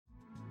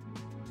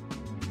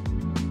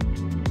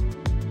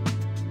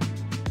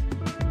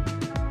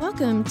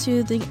Welcome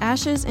to the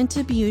Ashes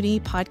into Beauty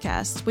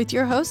podcast with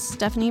your host,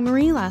 Stephanie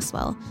Marie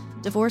Laswell,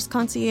 divorce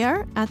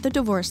concierge at The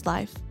Divorce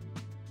Life.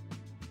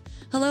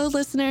 Hello,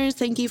 listeners.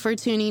 Thank you for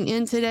tuning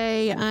in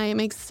today. I am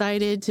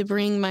excited to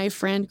bring my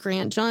friend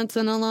Grant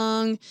Johnson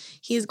along.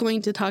 He is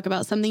going to talk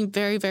about something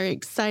very, very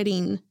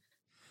exciting.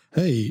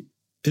 Hey,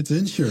 it's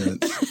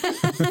insurance.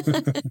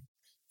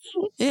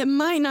 It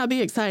might not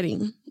be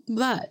exciting,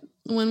 but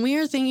when we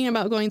are thinking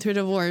about going through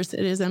divorce,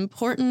 it is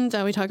important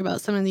that we talk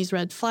about some of these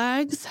red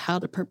flags, how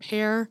to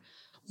prepare,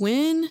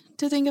 when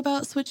to think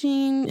about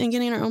switching and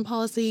getting our own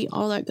policy,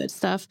 all that good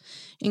stuff.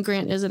 And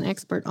Grant is an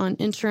expert on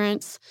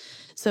insurance.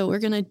 So we're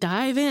going to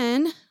dive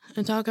in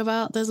and talk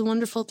about this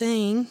wonderful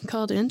thing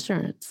called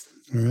insurance.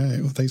 All right.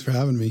 Well, thanks for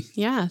having me.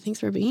 Yeah, thanks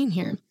for being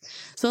here.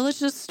 So let's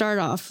just start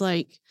off.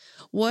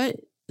 What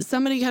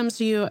somebody comes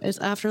to you, it's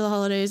after the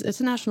holidays.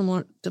 It's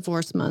National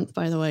Divorce Month,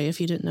 by the way,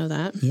 if you didn't know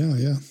that.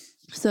 Yeah.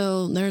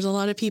 So there's a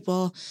lot of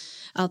people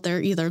out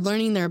there either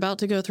learning they're about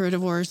to go through a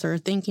divorce or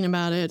thinking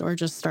about it or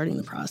just starting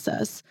the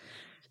process.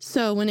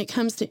 So when it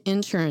comes to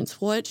insurance,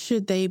 what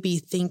should they be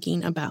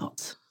thinking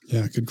about?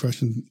 Yeah, good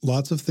question.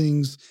 Lots of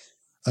things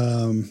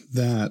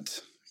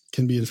that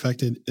can be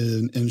affected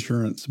in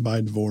insurance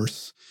by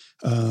divorce.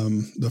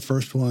 The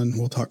first one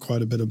we'll talk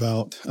quite a bit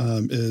about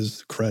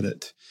is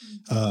credit.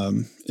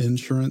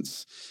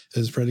 Insurance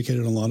is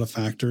predicated on a lot of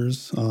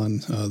factors on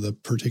the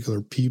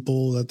particular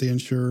people that they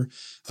insure,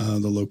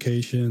 the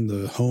location,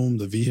 the home,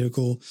 the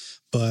vehicle.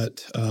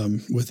 But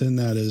within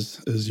that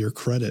is your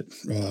credit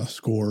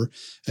score.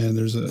 And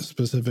there's a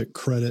specific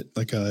credit,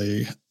 like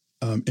a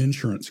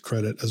insurance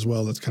credit as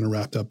well, that's kind of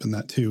wrapped up in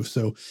that too.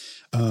 So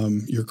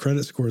your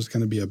credit score is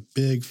going to be a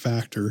big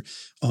factor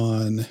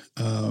on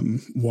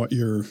what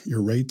your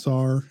rates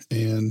are.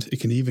 And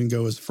it can even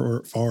go as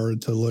far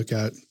to look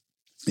at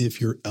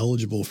if you're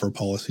eligible for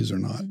policies or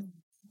not.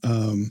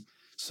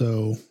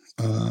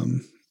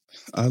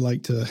 I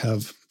like to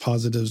have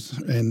positives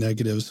and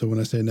negatives. So when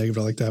I say negative,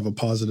 I like to have a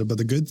positive. But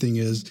the good thing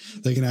is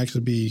they can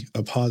actually be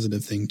a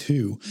positive thing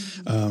too.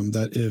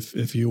 That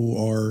if you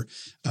are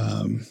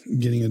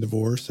getting a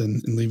divorce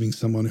and leaving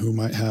someone who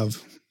might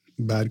have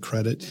bad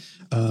credit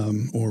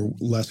or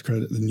less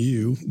credit than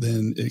you,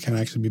 then it can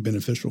actually be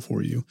beneficial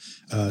for you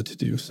to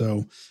do.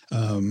 So,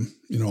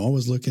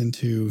 always look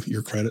into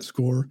your credit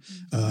score,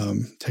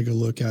 take a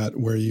look at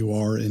where you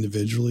are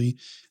individually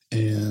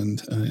and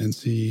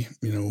see,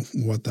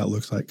 what that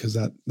looks like, because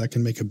that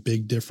can make a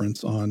big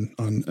difference on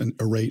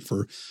a rate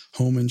for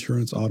home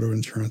insurance, auto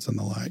insurance, and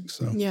the like.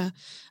 So yeah,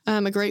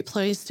 a great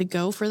place to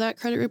go for that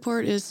credit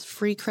report is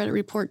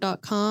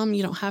freecreditreport.com.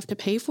 You don't have to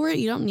pay for it.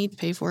 You don't need to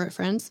pay for it,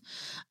 friends.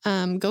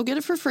 Go get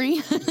it for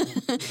free.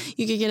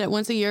 You can get it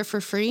once a year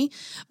for free,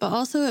 but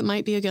also it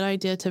might be a good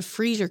idea to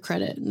freeze your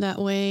credit. That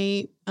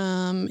way,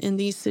 in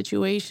these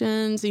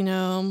situations,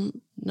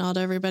 not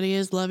everybody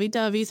is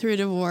lovey-dovey through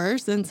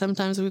divorce, and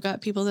sometimes we've got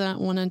people that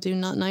want to do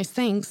not nice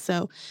things.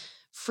 So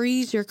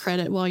freeze your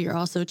credit while you're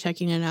also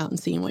checking it out and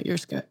seeing what your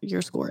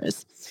score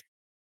is.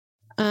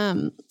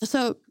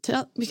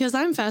 Because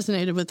I'm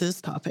fascinated with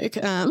this topic,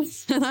 and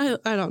I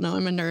don't know,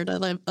 I'm a nerd.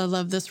 I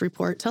love this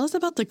report. Tell us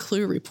about the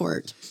Clue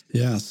report.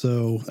 Yeah.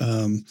 So,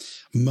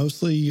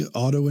 mostly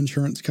auto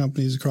insurance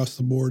companies across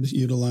the board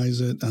utilize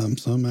it.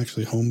 Some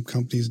actually home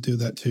companies do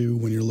that too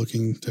when you're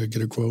looking to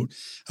get a quote.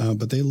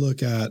 But they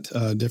look at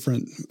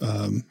different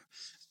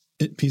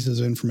pieces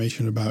of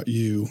information about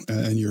you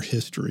and your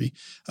history.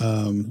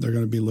 They're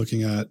going to be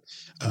looking at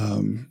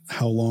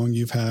how long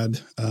you've had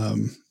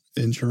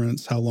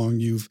insurance, how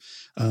long you've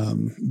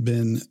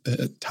been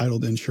a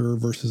titled insurer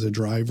versus a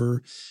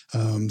driver.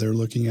 They're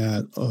looking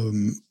at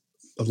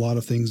a lot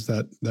of things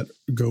that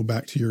go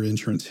back to your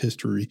insurance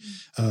history,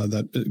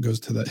 that it goes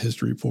to that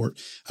history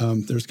report.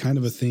 There's kind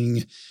of a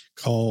thing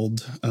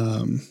called,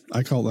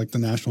 I call it like the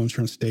National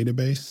Insurance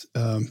Database,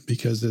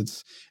 because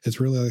it's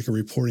really like a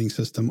reporting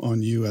system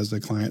on you as a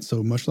client.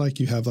 So much like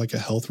you have like a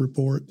health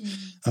report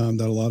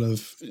that a lot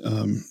of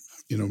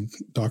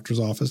doctors'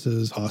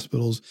 offices,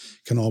 hospitals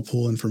can all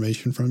pull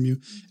information from you.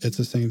 It's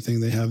the same thing.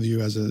 They have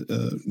you as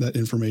that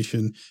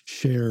information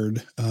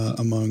shared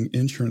among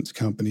insurance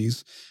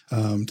companies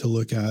to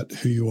look at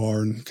who you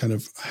are and kind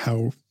of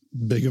how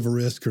big of a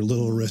risk or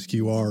little risk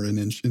you are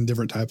in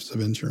different types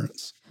of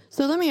insurance.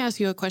 So let me ask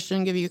you a question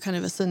and give you kind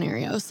of a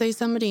scenario. Say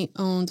somebody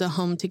owns a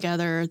home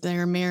together,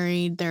 they're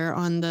married, they're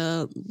on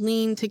the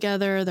lien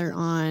together, they're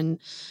on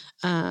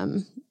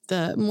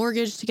the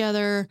mortgage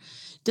together.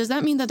 Does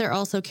that mean that they're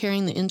also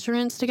carrying the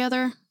insurance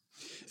together?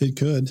 It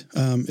could.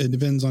 It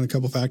depends on a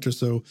couple factors.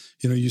 So,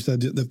 you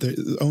said that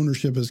the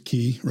ownership is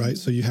key, right?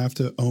 So you have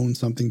to own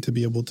something to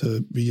be able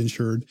to be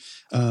insured.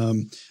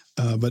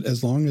 But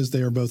as long as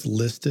they are both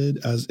listed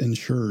as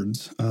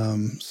insureds,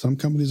 some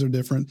companies are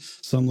different.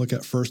 Some look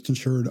at first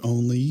insured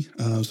only,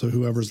 so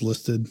whoever's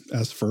listed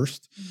as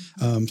first.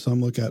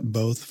 Some look at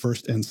both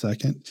first and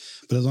second.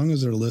 But as long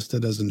as they're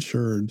listed as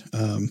insured,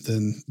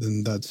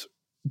 then that's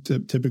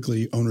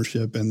typically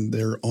ownership, and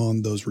they're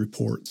on those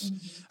reports.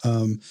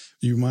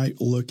 You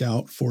might look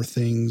out for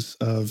things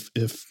of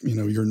if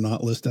you're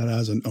not listed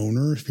as an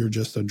owner, if you're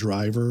just a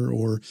driver,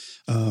 or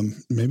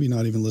maybe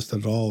not even listed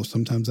at all.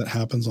 Sometimes that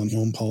happens on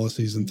home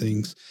policies and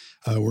things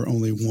where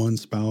only one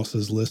spouse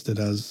is listed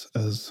as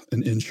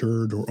an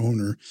insured or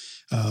owner.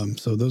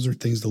 So those are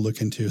things to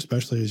look into,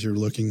 especially as you're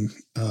looking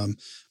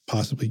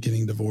possibly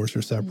getting divorced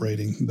or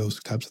separating, those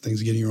types of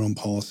things, getting your own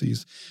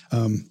policies.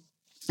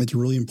 It's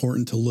really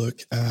important to look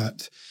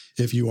at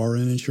if you are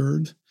an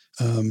insured.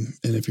 And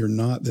if you're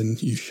not, then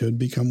you should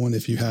become one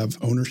if you have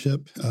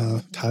ownership,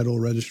 title,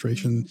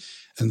 registration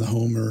in the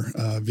home or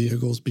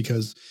vehicles,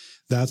 because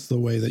that's the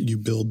way that you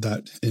build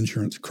that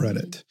insurance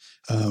credit.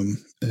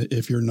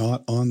 If you're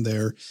not on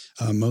there,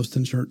 most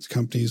insurance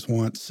companies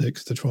want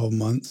 6 to 12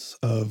 months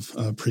of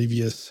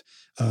previous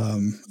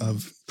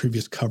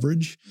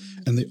coverage.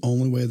 And the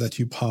only way that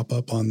you pop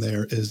up on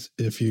there is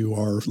if you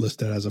are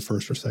listed as a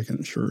first or second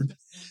insured.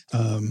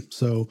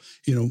 So,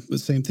 the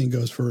same thing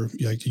goes for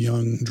like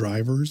young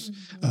drivers.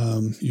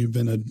 You've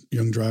been a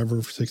young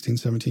driver for 16,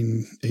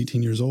 17,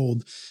 18 years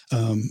old,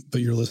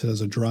 but you're listed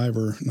as a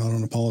driver, not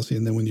on a policy.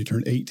 And then when you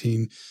turn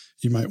 18,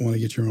 you might want to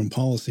get your own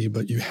policy,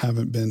 but you have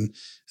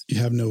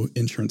no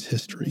insurance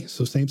history.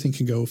 So same thing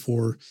can go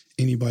for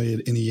anybody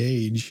at any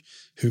age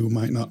who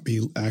might not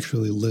be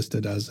actually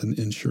listed as an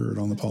insured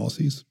on the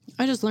policies.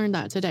 I just learned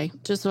that today,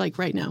 just like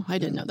right now. I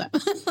didn't know that.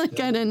 I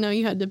didn't know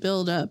you had to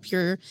build up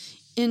your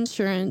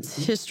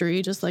insurance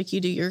history just like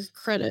you do your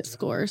credit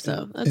score.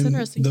 So that's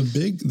interesting.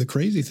 The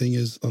crazy thing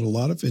is that a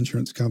lot of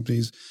insurance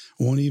companies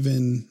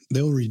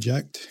they'll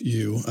reject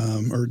you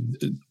or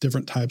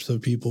different types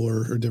of people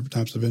or different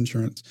types of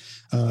insurance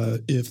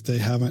if they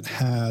haven't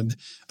had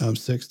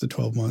 6 to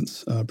 12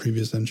 months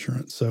previous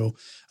insurance. So,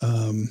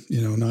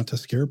 not to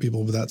scare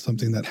people, but that's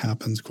something that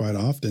happens quite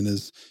often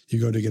is you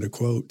go to get a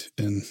quote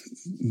and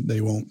they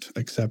won't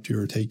accept you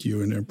or take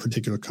you in a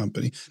particular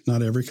company.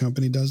 Not every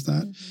company does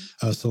that.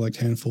 Select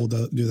handful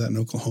do that in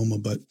Oklahoma,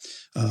 but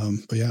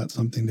yeah, it's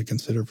something to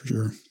consider for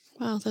sure.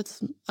 Wow,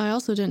 I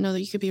also didn't know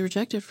that you could be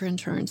rejected for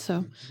insurance.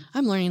 So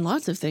I'm learning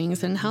lots of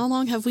things. And how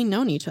long have we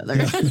known each other?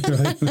 Yeah,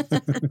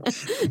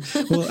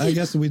 right. Well, I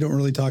guess we don't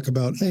really talk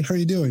about, hey, how are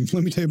you doing?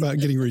 Let me tell you about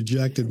getting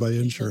rejected by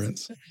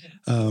insurance.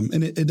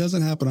 And it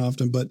doesn't happen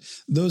often, but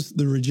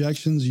the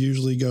rejections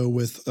usually go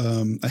with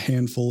a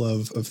handful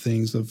of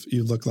things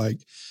you look like,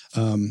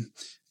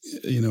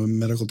 in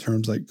medical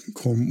terms, like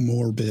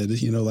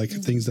comorbid, like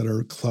things that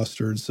are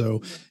clustered.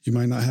 So you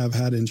might not have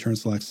had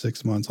insurance the last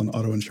 6 months on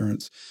auto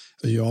insurance.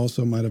 You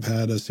also might have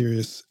had a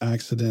serious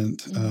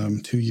accident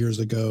 2 years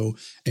ago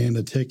and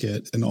a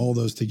ticket, and all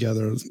those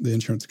together, the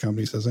insurance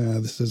company says,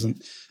 this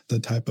isn't the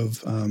type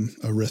of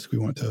a risk we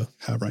want to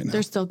have right now.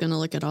 They're still going to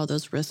look at all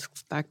those risk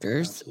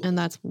factors. Absolutely. And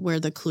that's where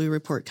the CLUE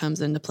report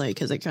comes into play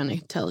because it kind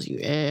of tells you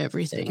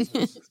everything.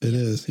 It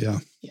is, yeah.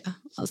 Yeah,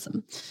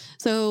 awesome.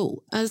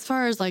 So as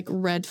far as like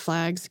red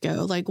flags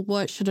go, like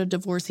what should a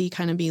divorcee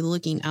kind of be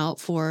looking out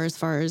for as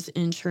far as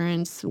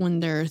insurance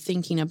when they're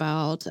thinking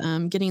about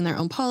getting their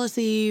own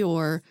policy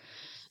or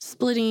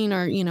splitting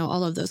or,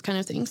 all of those kind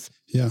of things?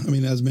 Yeah. I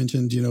mean, as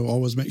mentioned,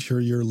 always make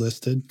sure you're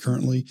listed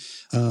currently,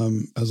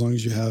 as long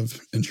as you have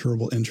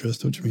insurable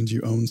interest, which means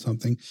you own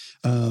something.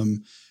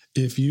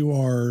 If you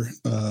are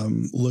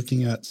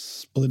looking at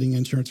splitting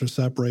insurance or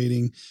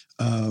separating,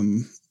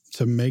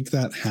 to make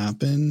that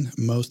happen,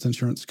 most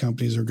insurance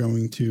companies are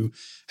going to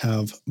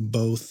have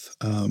both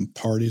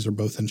parties or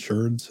both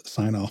insureds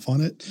sign off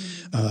on it.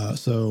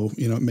 So,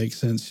 it makes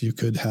sense. You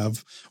could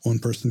have one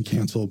person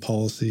cancel a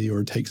policy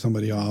or take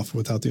somebody off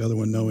without the other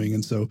one knowing.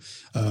 And so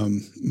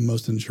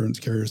most insurance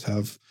carriers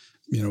have,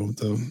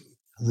 the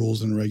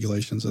rules and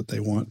regulations that they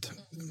want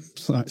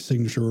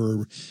signature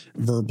or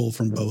verbal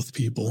from both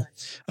people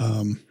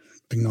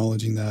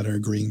acknowledging that or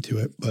agreeing to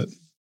it. But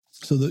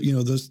so that,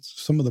 there's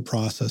some of the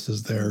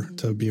processes there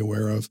to be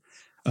aware of.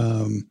 I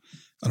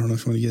don't know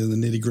if you want to get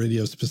in the nitty gritty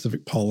of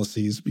specific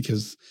policies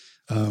because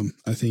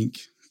I think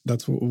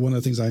that's one of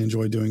the things I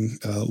enjoy doing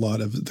a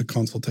lot of the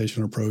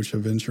consultation approach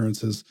of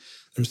insurance is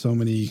there's so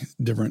many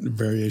different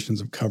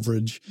variations of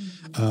coverage.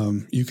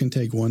 You can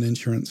take one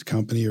insurance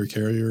company or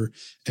carrier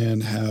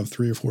and have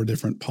 3 or 4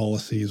 different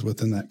policies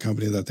within that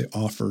company that they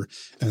offer.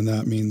 And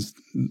that means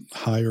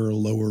higher or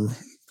lower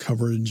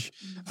coverage,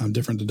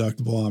 different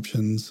deductible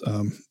options,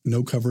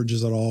 no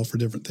coverages at all for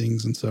different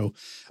things. And so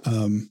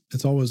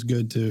it's always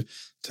good to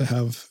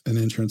have an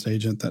insurance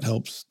agent that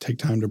helps take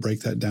time to break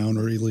that down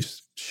or at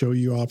least show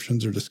you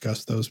options or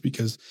discuss those,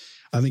 because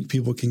I think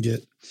people can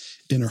get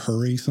in a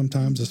hurry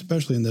sometimes,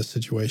 especially in this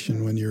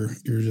situation when you're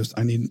just,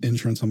 I need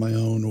insurance on my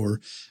own,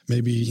 or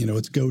maybe,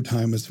 it's go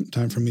time. It's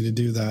time for me to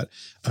do that.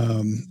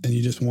 And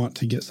you just want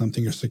to get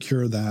something or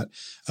secure that.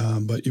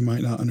 But you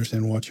might not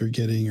understand what you're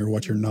getting or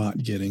what you're not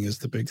getting is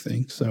the big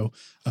thing. So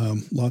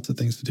lots of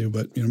things to do,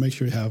 but, make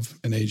sure you have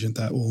an agent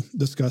that will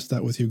discuss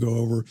that with you, go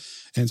over,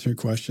 answer your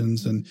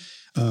questions. And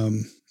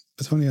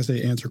it's funny I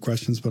say answer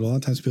questions, but a lot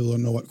of times people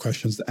don't know what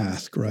questions to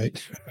ask,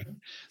 right?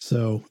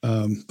 So,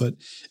 but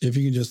if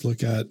you can just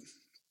look at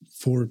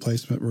full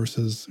replacement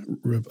versus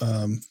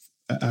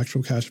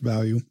actual cash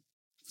value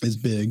is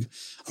big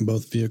on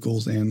both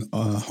vehicles and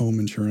home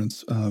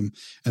insurance. And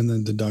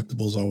then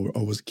deductibles are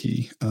always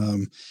key.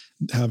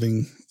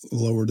 Having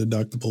lower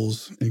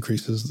deductibles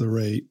increases the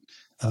rate.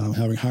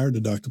 Having higher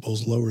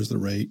deductibles lowers the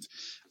rate.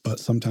 But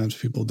sometimes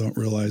people don't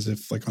realize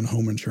if, like on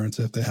home insurance,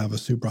 if they have a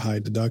super high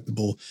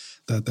deductible,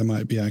 that they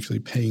might be actually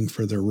paying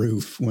for their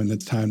roof when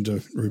it's time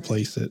to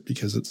replace it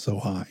because it's so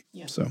high.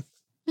 Yeah. So,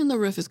 and the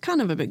roof is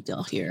kind of a big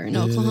deal here in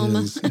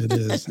Oklahoma. It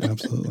is,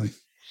 absolutely.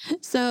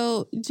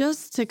 So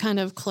just to kind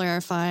of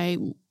clarify,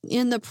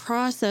 in the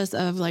process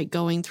of like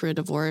going through a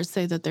divorce,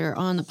 say that they're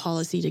on the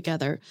policy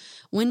together,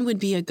 when would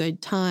be a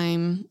good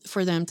time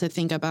for them to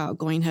think about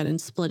going ahead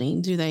and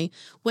splitting? Do they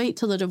wait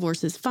till the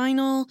divorce is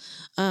final,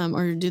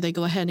 or do they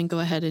go ahead and do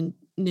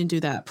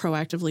that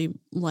proactively,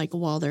 like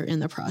while they're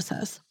in the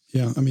process?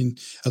 Yeah, I mean,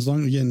 as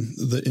long, again,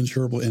 the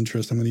insurable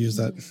interest, I'm going to use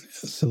that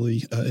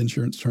silly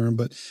insurance term,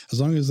 but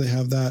as long as they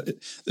have that,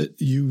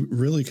 you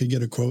really could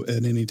get a quote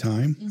at any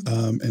time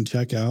and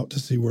check out to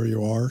see where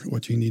you are,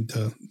 what you need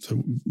to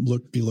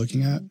be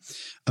looking at.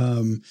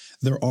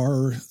 There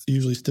are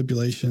usually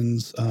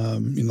stipulations,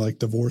 like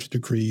divorce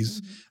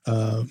decrees,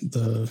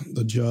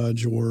 the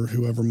judge or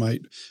whoever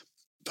might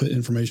put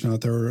information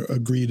out there.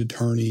 Agreed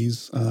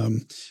attorneys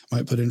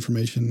might put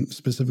information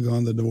specifically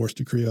on the divorce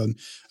decree on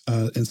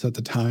and set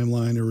the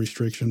timeline or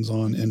restrictions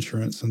on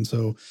insurance. And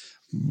so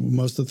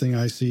most of the thing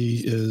I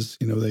see is,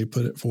 they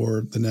put it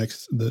for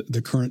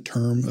the current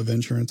term of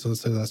insurance. So let's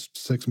say that's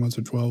 6 months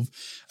or 12.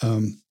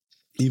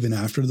 Even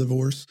after the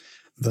divorce,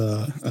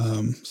 the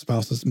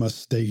spouses must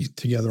stay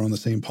together on the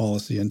same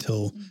policy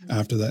until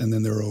after that, and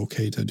then they're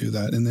okay to do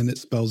that. And then it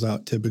spells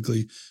out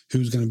typically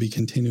who's going to be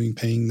continuing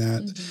paying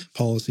that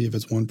policy, if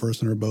it's one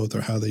person or both, or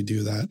how they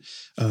do that.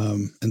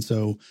 And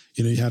so,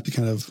 you have to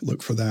kind of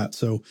look for that.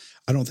 So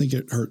I don't think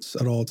it hurts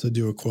at all to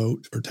do a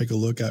quote or take a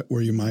look at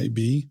where you might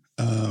be.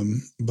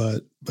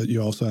 But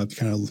you also have to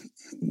kind of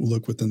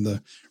look within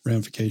the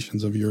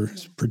ramifications of your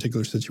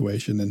particular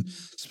situation and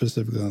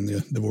specifically on the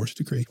divorce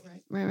decree.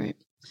 Right.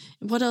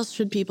 What else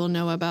should people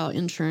know about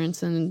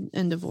insurance and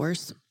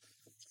divorce?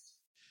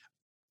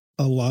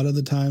 A lot of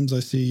the times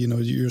I see,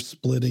 you're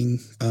splitting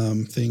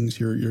things.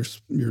 You're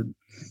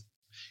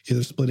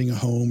either splitting a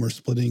home or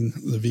splitting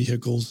the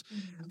vehicles.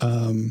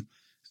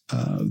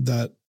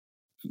 That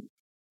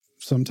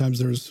sometimes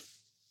there's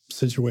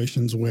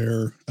situations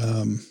where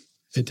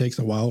it takes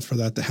a while for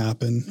that to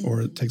happen,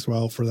 or it takes a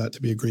while for that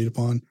to be agreed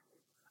upon.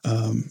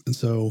 And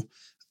so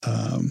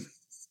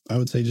I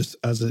would say, just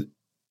as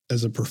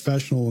a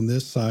professional on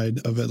this side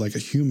of it, like a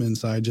human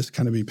side, just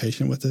kind of be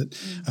patient with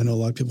it. I know a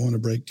lot of people want to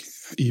break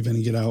even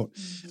and get out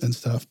and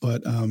stuff,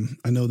 but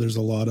I know there's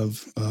a lot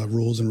of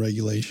rules and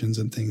regulations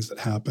and things that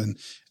happen.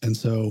 And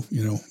so,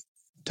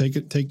 take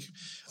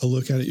a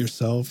look at it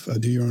yourself,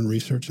 do your own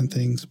research and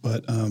things,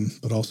 but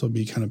also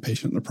be kind of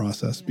patient in the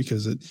process,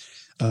 because you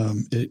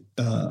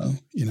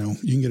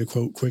can get a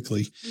quote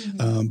quickly,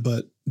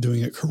 but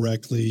doing it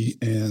correctly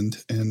and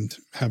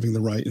having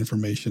the right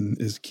information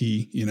is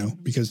key,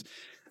 because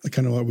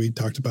kind of what we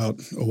talked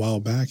about a while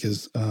back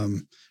is,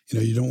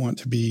 you don't want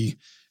to be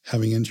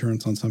having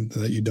insurance on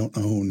something that you don't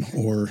own,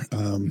 or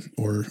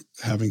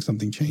having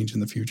something change in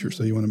the future.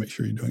 So you want to make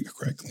sure you're doing it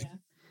correctly. Yeah.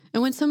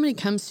 And when somebody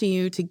comes to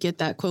you to get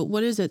that quote,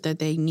 what is it that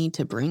they need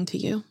to bring to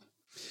you?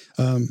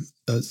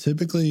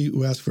 Typically,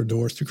 we ask for a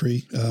divorce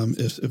decree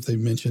if they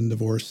mention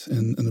divorce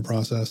in the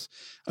process.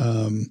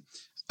 I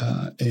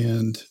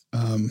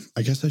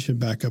guess I should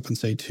back up and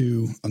say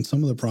too, on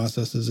some of the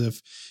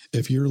processes,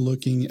 if you're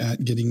looking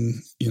at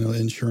getting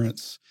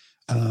insurance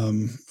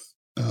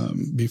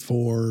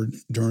before,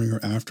 during, or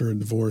after a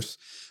divorce,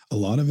 a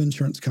lot of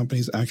insurance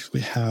companies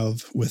actually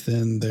have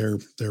within their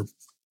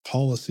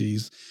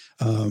policies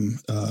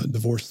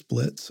divorce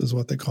splits is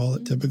what they call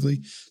it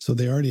typically. So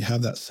they already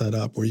have that set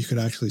up where you could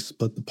actually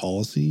split the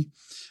policy.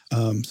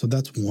 So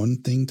that's one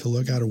thing to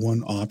look at, or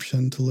one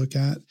option to look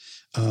at.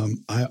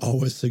 I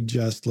always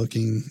suggest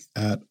looking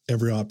at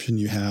every option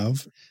you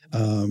have,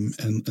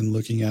 and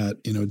looking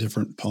at,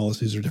 different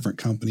policies or different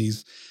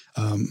companies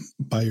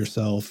by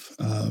yourself,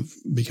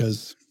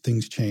 because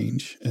things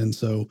change. And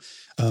so,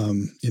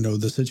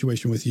 the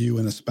situation with you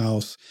and a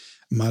spouse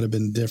might have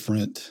been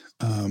different,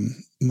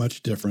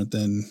 much different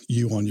than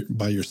you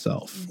by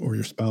yourself, or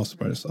your spouse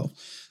by yourself.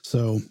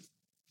 So,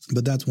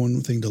 but that's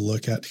one thing to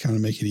look at to kind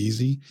of make it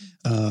easy.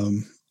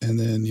 And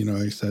then,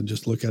 like I said,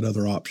 just look at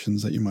other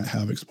options that you might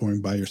have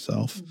exploring by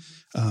yourself.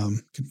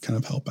 Can kind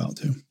of help out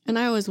too. And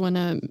I always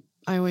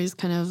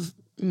kind of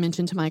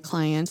mention to my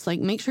clients, like,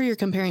 make sure you're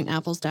comparing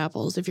apples to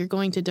apples. If you're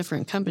going to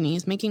different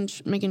companies, making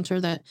sure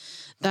that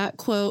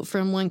quote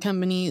from one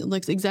company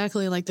looks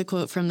exactly like the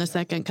quote from the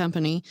second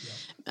company.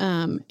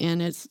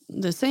 And it's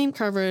the same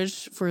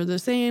coverage for the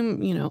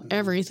same,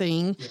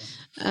 everything,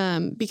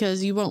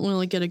 because you won't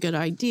really get a good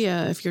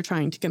idea if you're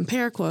trying to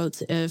compare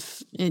quotes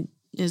if it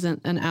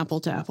isn't an apple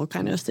to apple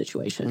kind of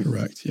situation.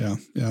 Correct. Yeah.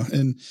 Yeah.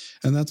 And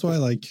that's why,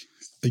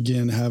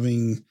 again,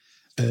 having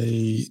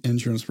a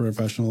insurance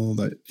professional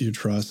that you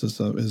trust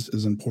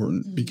is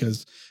important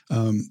because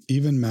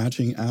even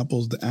matching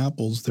apples to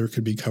apples, there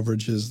could be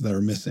coverages that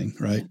are missing,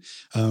 right?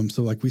 Yeah.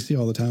 So like we see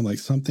all the time, like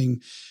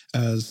something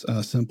as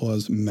simple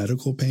as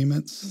medical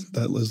payments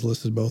that is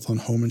listed both on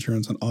home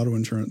insurance and auto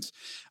insurance.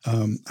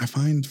 I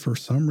find for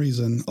some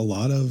reason a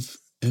lot of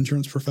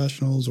insurance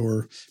professionals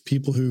or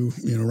people who,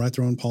 write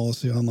their own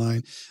policy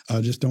online,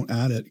 just don't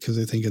add it because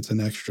they think it's an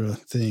extra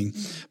thing.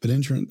 But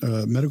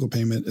medical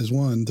payment is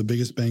the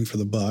biggest bang for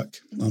the buck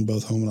on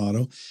both home and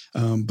auto.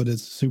 But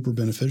it's super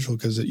beneficial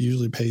because it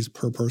usually pays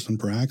per person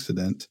per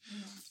accident.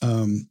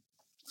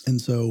 And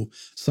so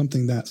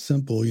something that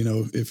simple,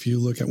 if you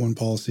look at one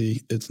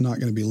policy, it's not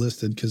going to be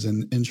listed because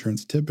in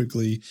insurance,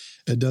 typically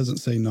it doesn't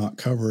say not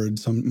covered.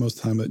 Most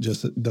of the time it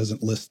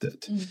doesn't list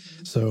it.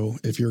 Mm-hmm. So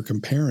if you're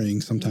comparing,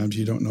 sometimes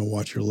you don't know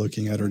what you're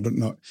looking at or don't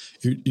know.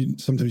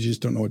 Sometimes you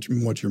just don't know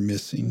what you're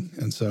missing.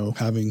 Mm-hmm. And so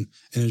having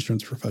an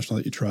insurance professional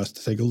that you trust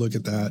to take a look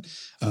at that,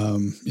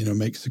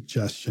 make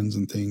suggestions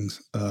and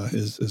things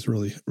is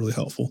really, really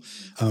helpful.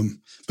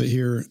 But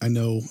here, I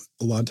know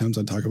a lot of times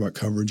I talk about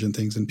coverage and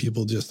things and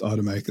people just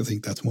automatically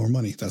think that's more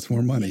money,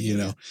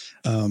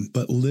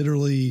 but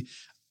literally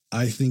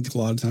I think a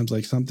lot of times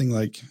like something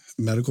like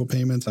medical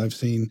payments I've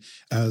seen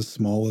as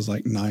small as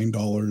like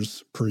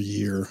 $9 per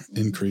year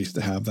increase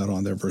to have that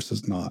on there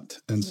versus not.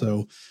 And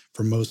so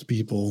for most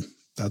people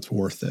that's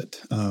worth it.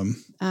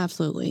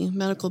 Absolutely.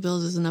 Medical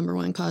bills is the number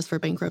one cause for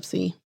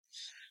bankruptcy.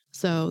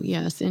 So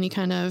yes, any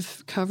kind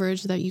of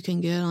coverage that you can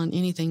get on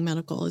anything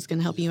medical is going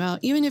to help you out.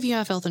 Even if you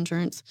have health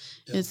insurance,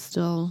 it's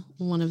still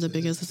one of the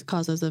biggest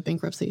causes of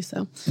bankruptcy.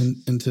 So,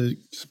 and to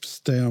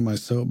stay on my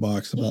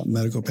soapbox about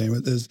medical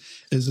payment is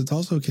it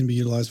also can be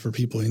utilized for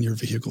people in your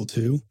vehicle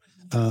too.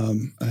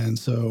 And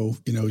so,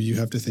 you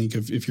have to think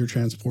of if you're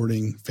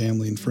transporting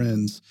family and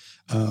friends,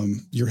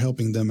 you're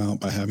helping them out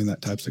by having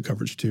that types of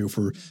coverage too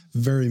for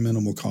very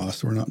minimal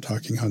cost. We're not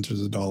talking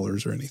hundreds of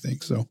dollars or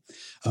anything. So,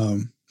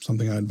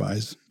 something I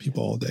advise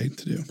people all day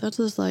to do. That's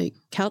just like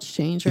couch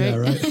change, right? Yeah,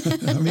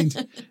 right. I mean,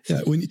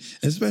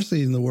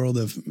 especially in the world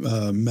of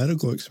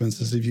medical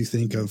expenses, if you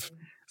think of,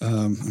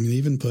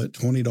 even put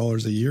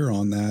 $20 a year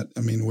on that.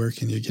 I mean, where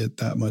can you get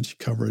that much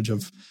coverage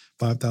of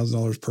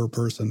 $5,000 per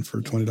person for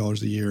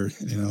 $20 a year?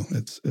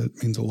 It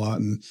means a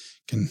lot and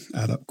can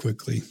add up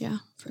quickly. Yeah,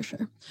 for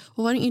sure.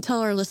 Well, why don't you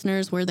tell our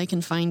listeners where they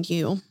can find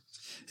you?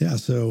 Yeah,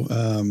 so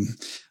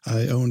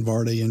I own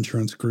Varde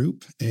Insurance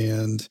Group,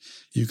 and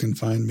you can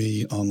find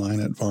me online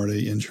at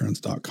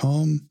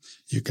vardeinsurance.com.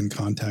 You can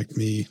contact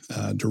me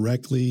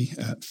directly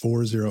at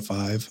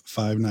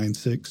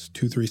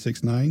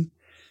 405-596-2369.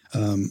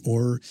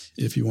 Or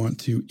if you want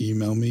to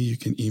email me, you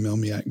can email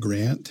me at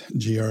Grant,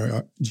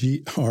 Grant,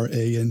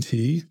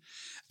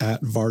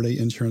 at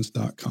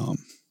vardeinsurance.com.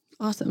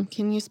 Awesome.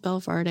 Can you spell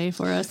Varde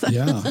for us?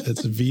 Yeah,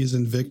 it's V as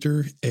in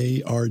Victor,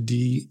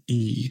 ARDE.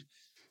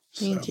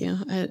 Thank you.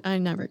 I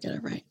never get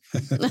it right.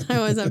 I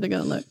always have to go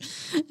look.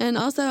 And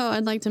also,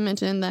 I'd like to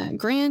mention that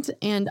Grant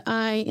and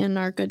I and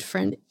our good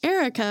friend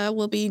Erica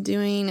will be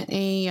doing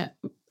a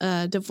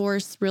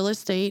divorce real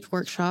estate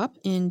workshop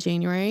in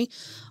January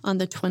on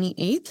the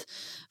 28th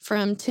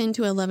from 10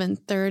 to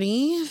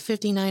 11:30,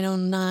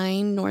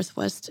 5909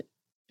 Northwest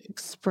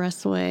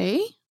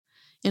Expressway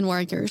in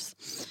Warriors.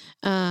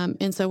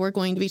 And so we're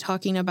going to be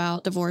talking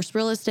about divorce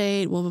real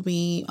estate.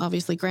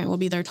 Obviously Grant will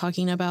be there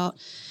talking about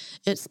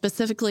it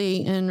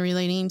specifically in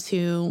relating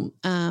to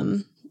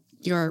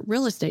your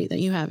real estate that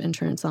you have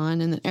insurance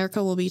on. And then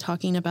Erica will be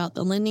talking about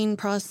the lending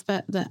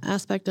prospect, the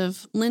aspect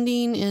of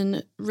lending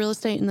in real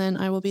estate. And then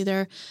I will be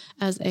there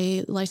as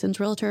a licensed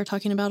realtor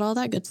talking about all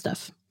that good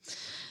stuff.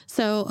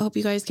 So I hope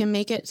you guys can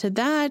make it to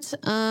that.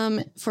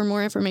 For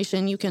more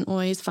information, you can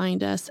always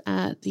find us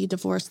at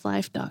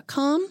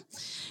thedivorcelife.com.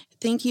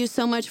 Thank you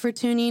so much for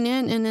tuning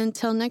in. And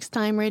until next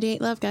time,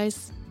 radiate love,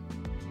 guys.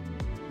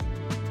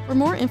 For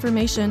more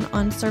information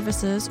on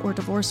services or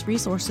divorce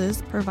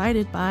resources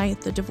provided by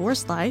The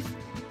Divorce Life,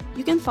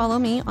 you can follow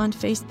me on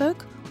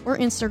Facebook or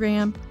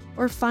Instagram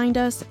or find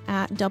us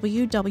at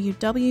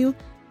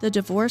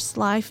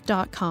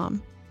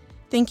www.thedivorcelife.com.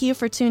 Thank you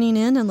for tuning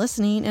in and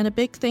listening, and a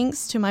big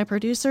thanks to my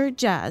producer,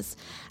 Jazz,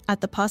 at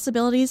the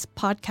Possibilities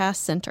Podcast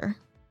Center.